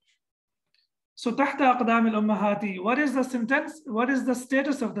khabar. So tahta aqdamil ummahati, what is the sentence? What is the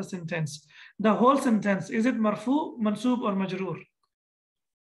status of the sentence? The whole sentence, is it marfu, mansub or majroor?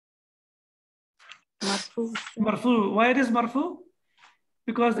 Marfu. Marfu. Why it is marfu?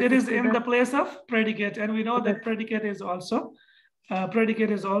 Because it is in the place of predicate, and we know that predicate is also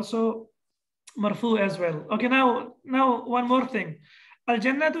marfu as well. Okay, now one more thing. Al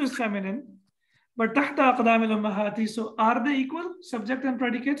jannatu is feminine, but tahta aqdamil ummahati. So are they equal, subject and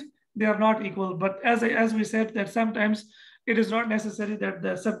predicate? They are not equal. But as we said, that sometimes it is not necessary that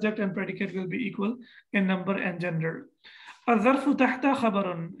the subject and predicate will be equal in number and gender. Al-dharfu tahta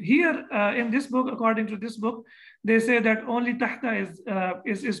khabarun. Here in this book, according to this book, they say that only tahta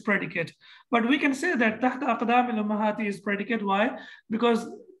is predicate. But we can say that tahta aqdamil ummahati is predicate. Why? Because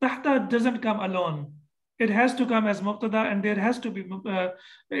tahta doesn't come alone. It has to come as mubtada, and there has to be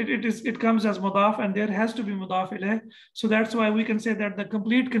it comes as mudaf, and there has to be mudaf ilayh. So that's why we can say that the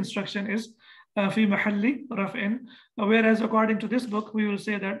complete construction is fi mahalli raf'in. Whereas according to this book, we will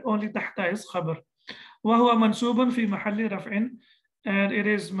say that only tahta is khabar. Wa huwa mansubun fi mahalli raf'in, and it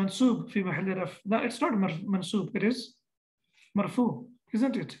is mansub fi mahalli raf'. No, it's not mansub. It is marfu,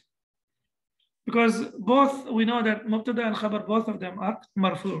 isn't it? Because both, we know that mubtada and khabar, both of them are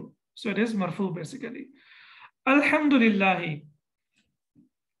marfu. So it is marfu basically. Alhamdulillahi.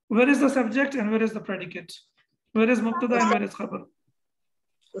 Where is the subject and where is the predicate? Where is mubtada and where is khabar?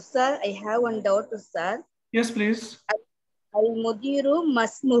 Sir, I have one doubt, sir. Yes, please. Al-mudiru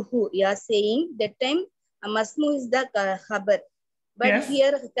masmuhu. You are saying that time masmu is the khabar. But yes.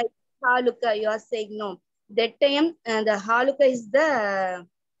 Here haluka, you are saying no. That time the haluka is the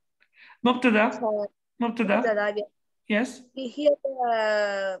mubtada. Mubtada. Yes. Here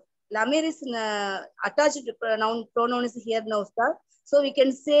lamir is attached pronoun is here now, sir. So we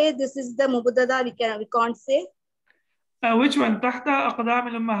can say this is the mubtada. We can't say. Which one? Tahta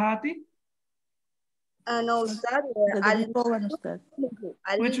aqdamil ummahati? No, sir. The before one, sir.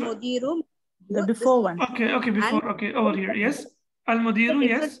 Al-mudiru. The before one. Okay, before. Okay, over here. Yes. Al-mudiru,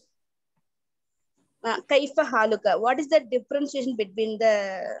 yes. Kaifa haluka. What is the differentiation between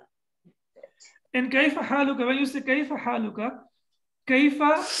the... In kaifa haluka, when you say kaifa haluka,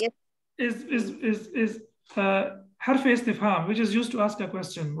 kaifa yes. is harf istifham, which is used to ask a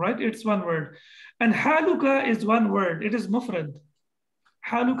question, right? It's one word. And haluka is one word. It is mufrad.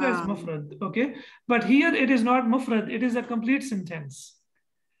 Haluka is mufrad, okay? But here it is not mufrad. It is a complete sentence.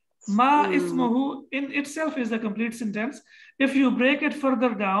 Ma ismuhu in itself is a complete sentence. If you break it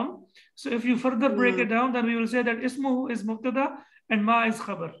further down, so if you further break it down, then we will say that ismuhu is mubtada and ma is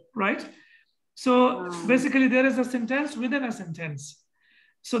khabar, right? So basically there is a sentence within a sentence.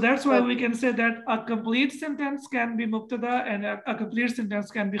 So that's why we can say that a complete sentence can be mubtada and a complete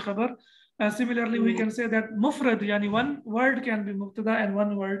sentence can be khabar. Similarly, we can say that mufrad, yani one word can be mubtada and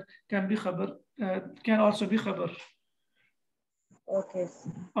one word can be khabar, can also be khabar. Okay.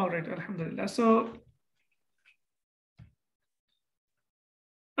 All right, alhamdulillah. So,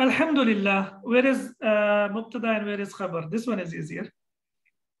 alhamdulillah, where is mubtada and where is khabar? This one is easier.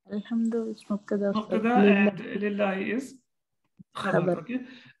 Alhamdu is mubtada. And lillahi is khabar. Okay.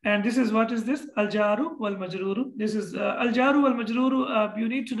 And this is, what is this? Al-jaru wal-majruru. This is al-jaru wal-majruru. You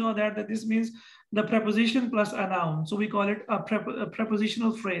need to know that this means the preposition plus a noun. So we call it a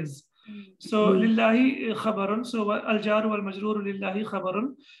prepositional phrase. So lillahi khabarun. So al-jaru wal-majruru lillahi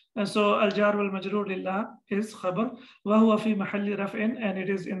khabarun. So al-jaru wal-majrur lillah is khabar. Wa huwa fi mahalli raf'in, and it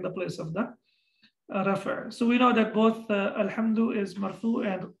is in the place of the rafa'. So we know that both alhamdu is marfu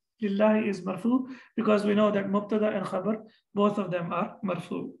and lillahi is marfu, because we know that mubtada and khabar, both of them are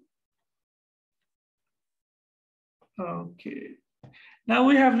marfu. Okay. Now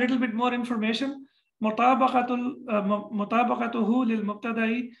we have a little bit more information. Mutabaqatuhu lil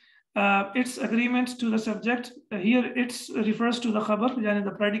mubtada'i, its agreement to the subject. Here it refers to the khabar, yani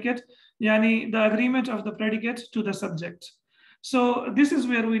the predicate, yani the agreement of the predicate to the subject. So this is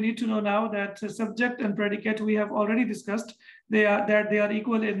where we need to know now that subject and predicate we have already discussed. They are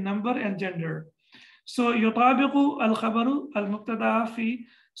equal in number and gender. So yutabiqu al-khabaru al-mubtada fi.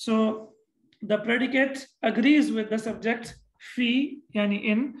 So the predicate agrees with the subject fi, yani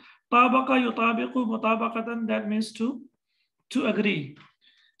in. Tabaqa yutabiqu mutabaqatan, that means to agree.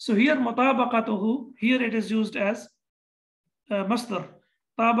 So here mutabaqatuhu, here it is used as masdar.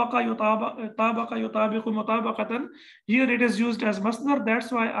 Tabaqa yutabiqu mutabaqatan. Here it is used as masdar.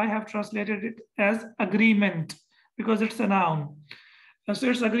 That's why I have translated it as agreement, because it's a noun. So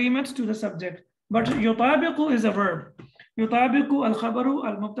it's agreement to the subject. But yutabiqu is a verb. Yutabiqu al-khabaru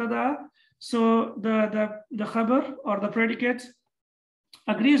al-mubtada. So the khabar or the predicate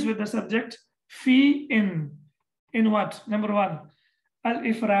agrees with the subject fi in what? Number one,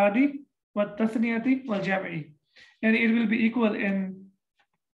 al-ifradi wa tathniyati wal jam'i. And it will be equal in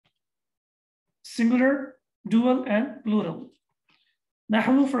singular, dual, and plural.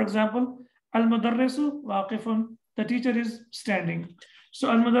 Nahwu, for example, al-mudarrisu waqifun, the teacher is standing. So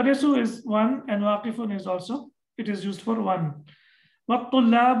al-mudarrisu is one, and waqifun is also, it is used for one.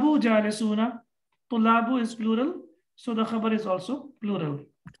 Wat-tullabu jalisuna, tullabu is plural, so the khabar is also plural.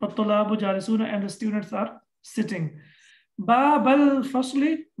 Wat-tullabu jalisuna, and the students are sitting. Bab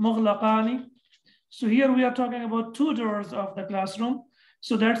al-fasli mughlaqani. So here we are talking about two doors of the classroom.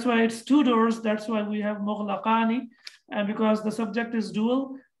 So that's why it's two doors. That's why we have mughlaqani. And because the subject is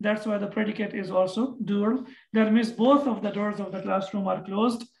dual, that's why the predicate is also dual. That means both of the doors of the classroom are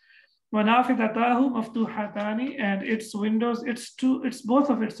closed. وَنَافِذَتَاهُ مَفْتُوحَتَانِ, and its windows, both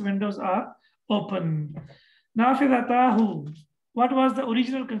of its windows are open. نَافِذَتَاهُ, what was the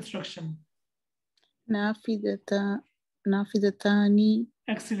original construction? Nafidatani.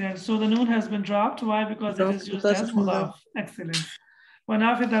 Excellent. So the noon has been dropped. Why? Because it is used as mudaf. Excellent.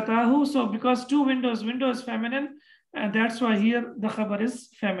 وَنَافِذَتَاهُ, so because two windows, window is feminine, and that's why here the khabar is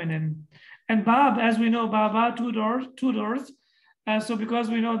feminine. And bab, as we know, baba, two doors. So because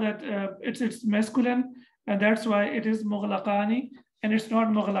we know that it's masculine, and that's why it is mughlaqani, and it's not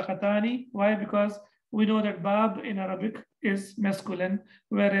mughlaqatani. Why? Because we know that bab in Arabic is masculine,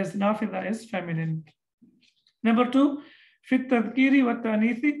 whereas nafida is feminine. Number two, fit tadhkiri wa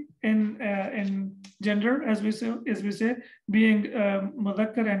ta'nithi, in gender, as we say, being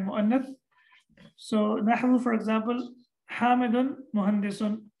mudhakkar and muannath. So nahwu, for example, hamidun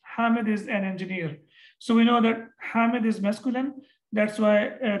muhandisun. Hamid is an engineer. So we know that Hamid is masculine. That's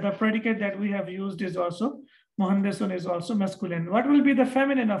why the predicate that we have used is also, muhandisun is also masculine. What will be the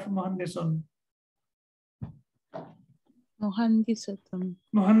feminine of muhandisun? Muhandisatun.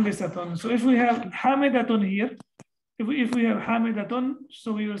 Muhandisatun. So if we have hamidatun here, if we have hamidatun,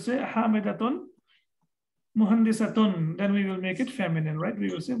 so we will say hamidatun muhandisatun. Then we will make it feminine, right? We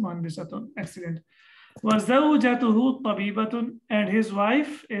will say muhandisatun. Excellent. وَزَوْجَتُهُ طَبِيبَةٌ, and his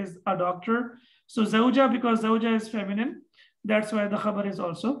wife is a doctor. So zawja, because zawja is feminine, that's why the khabar is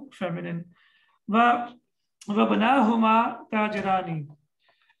also feminine. وَبَنَاهُمَا تَاجِرَانِ,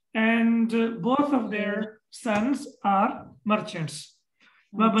 and both of their sons are merchants.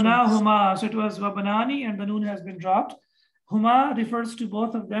 وَبَنَاهُمَا, so it was وَبَنَانِ, and the noon has been dropped. Huma refers to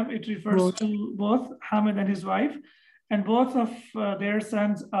both of them. It refers to both Hamid and his wife, and both of their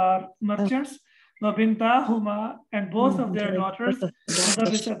sons are merchants. وَبِنْتَاهُمَا, and both of their daughters,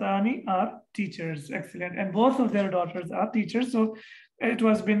 مُدَرِّسَتَانِ, are teachers. Excellent. And both of their daughters are teachers. So it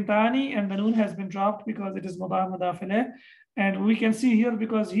was bintani, and the noon has been dropped because it is mudaf ilayh. And we can see here,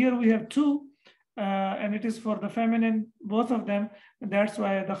 because here we have two, and it is for the feminine, both of them. That's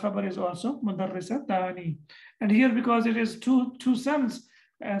why the khabar is also mudarrisatani. And here, because it is two sons,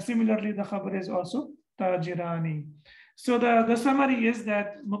 similarly the khabar is also tajirani. So the summary is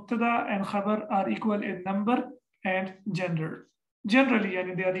that mubtada and khabar are equal in number and gender. Generally, I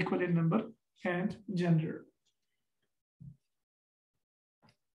mean, they are equal in number and gender.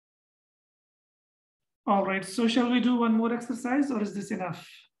 All right, so shall we do one more exercise or is this enough?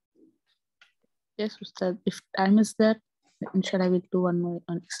 Yes, Ustad. If time is there, inshallah, I will do one more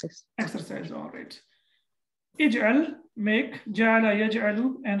exercise. Exercise, all right. Ij'al, make, ja'ala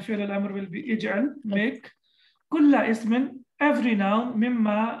yaj'alu, and fi'l al-amr will be ij'al, make, kulla ismin, every noun,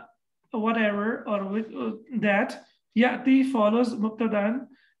 mimma, whatever, or with that, ya'ti follows mubtada'an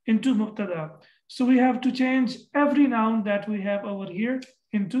into mubtada. So we have to change every noun that we have over here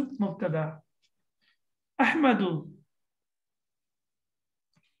into mubtada. Ahmadu.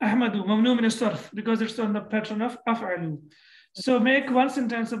 Ahmadu, mamnu min as-sarf, because it's on the pattern of af'alu. So make one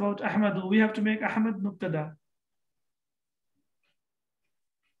sentence about Ahmadu. We have to make Ahmad mubtada.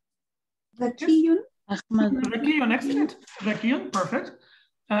 Zakiyun. Ahmad. Zakiyun, excellent. Zakiyun, perfect.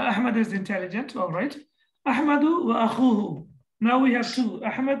 Ahmad is intelligent, all right. Ahmadu wa akhuhu. Now we have two,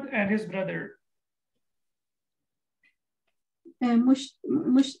 Ahmad and his brother.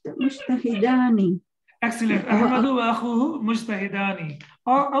 Mushtahidani. Excellent. Ahmadu wa akhuhu mujtahidani.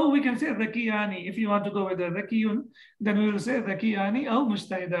 Or we can say Zakiyani. If you want to go with the Zakiyun, then we will say Zakiyani or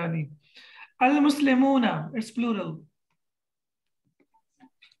mujtahidani. Al-Muslimuna, it's plural.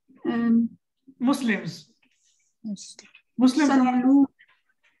 Muslims. Yes. Muslims.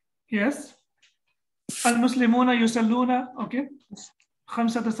 Yes. Al-Muslimuna yusalluna. Okay.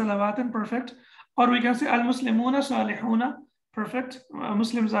 Khamsata salawatin. Perfect. Or we can say Al-Muslimuna salihuna. Perfect.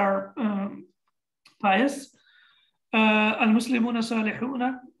 Muslims are pious. Al-Muslimuna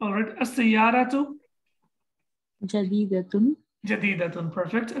salihuna. All right. As-sayyaratu. Jadidatun. Jadidatun.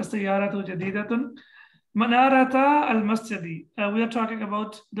 Perfect. As-sayyaratu jadidatun. Manarata al-masjidi. We are talking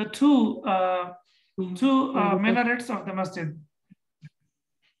about the two minarets of the masjid.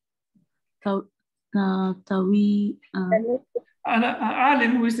 Tawi.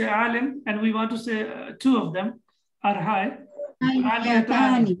 Alim, we say alim, and we want to say two of them are high.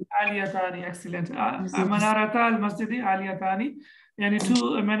 Aliyatani. Aliyatani, excellent. Manarata al-masjidi, aliyatani. Yani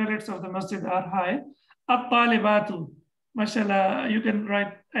two minarets of the masjid are high. At-talibatu. Mashallah, you can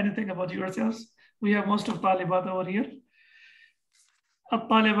write anything about yourselves. We have most of talibat over here.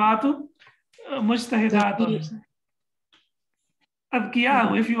 At-talibatu mujtahidatun.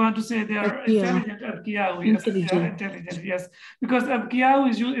 Adkiyau, if you want to say they are intelligent, adkiyau, yes, they are intelligent, yes. Because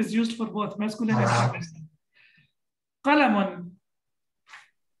adkiyau is used for both masculine and feminine. Qalamun.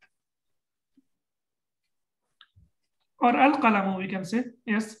 Or al-qalamu, we can say,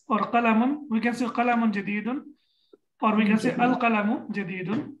 yes. Or qalamun, we can say qalamun jadidun. Or we can say al-qalamu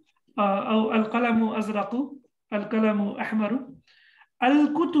jadidun. Al-qalamu azraqu. Al-qalamu ahmaru.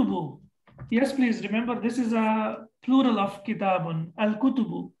 Al-kutubu. Yes, please remember this is a plural of kitabun.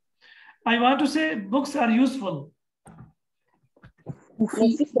 Al-kutubu. I want to say books are useful.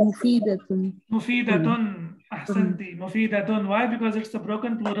 Mufidatun. Mufidatun. Ahsanti. Mufidatun. Why? Because it's a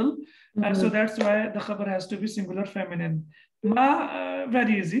broken plural. And so that's why the khabar has to be singular feminine. Ma,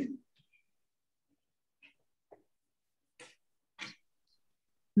 very easy.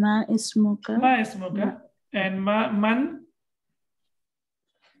 Ma ismuka. Ma ismuka. And man.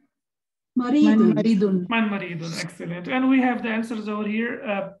 Maridun. Man maridun. Excellent. And we have the answers over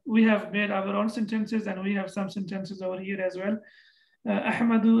here. We have made our own sentences and we have some sentences over here as well.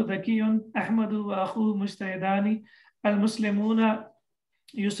 Ahmadu Zakiyun. Ahmadu wa akhu mujtahidani. Al-Muslimuna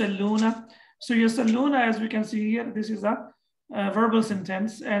yusalluna. So yusalluna, as we can see here, this is a verbal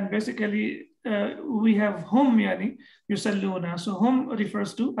sentence. And basically we have hum yani yusalluna. So hum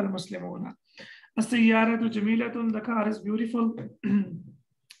refers to al-Muslimuna. As-sayyaratu jamilatun. The car is beautiful.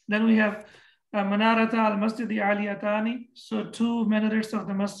 Then we have Manarata al-Masjidi aliyatani. So two minarets of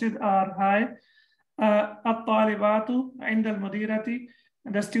the masjid are high. At-talibatu inda al-mudirati.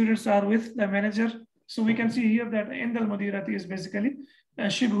 The students are with the manager. So we can see here that inda al-mudirati is basically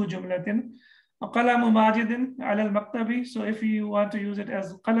shibhu jumlatin. Qalamu majidin ala al-maktabi. So if you want to use it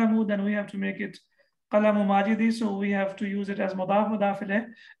as qalamu, then we have to make it qalamu majidi. So we have to use it as mudaf ilayh.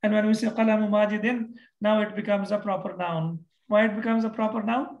 And when we say qalamu majidin, now it becomes a proper noun. Why it becomes a proper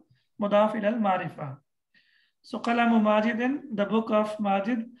noun? Mudaf ila al-marifa. So qalamu majidin, the book of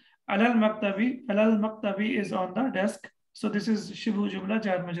Majid, ala al-maktabi. Ala al-maktabi is on the desk. So this is shibhu jumla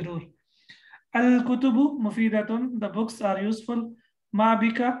jar majroor. Al-kutubu mufidatun, the books are useful. Ma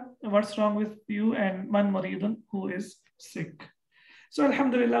bika, what's wrong with you? And man maridun, who is sick. So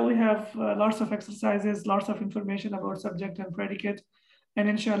alhamdulillah, we have lots of exercises, lots of information about subject and predicate. And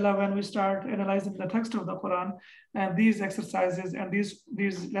inshallah, when we start analyzing the text of the Quran, these exercises and these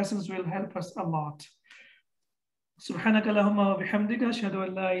lessons will help us a lot. Subhanaka Allahumma wa bihamdika, ashhadu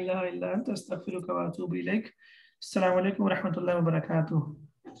an la ilaha illa anta, astaghfiruka wa atubu ilayk. Assalamu alaikum wa rahmatullahi wa barakatuh.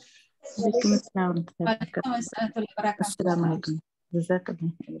 Assalamu alaikum.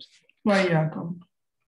 Jazakallah. Wa iyyakum.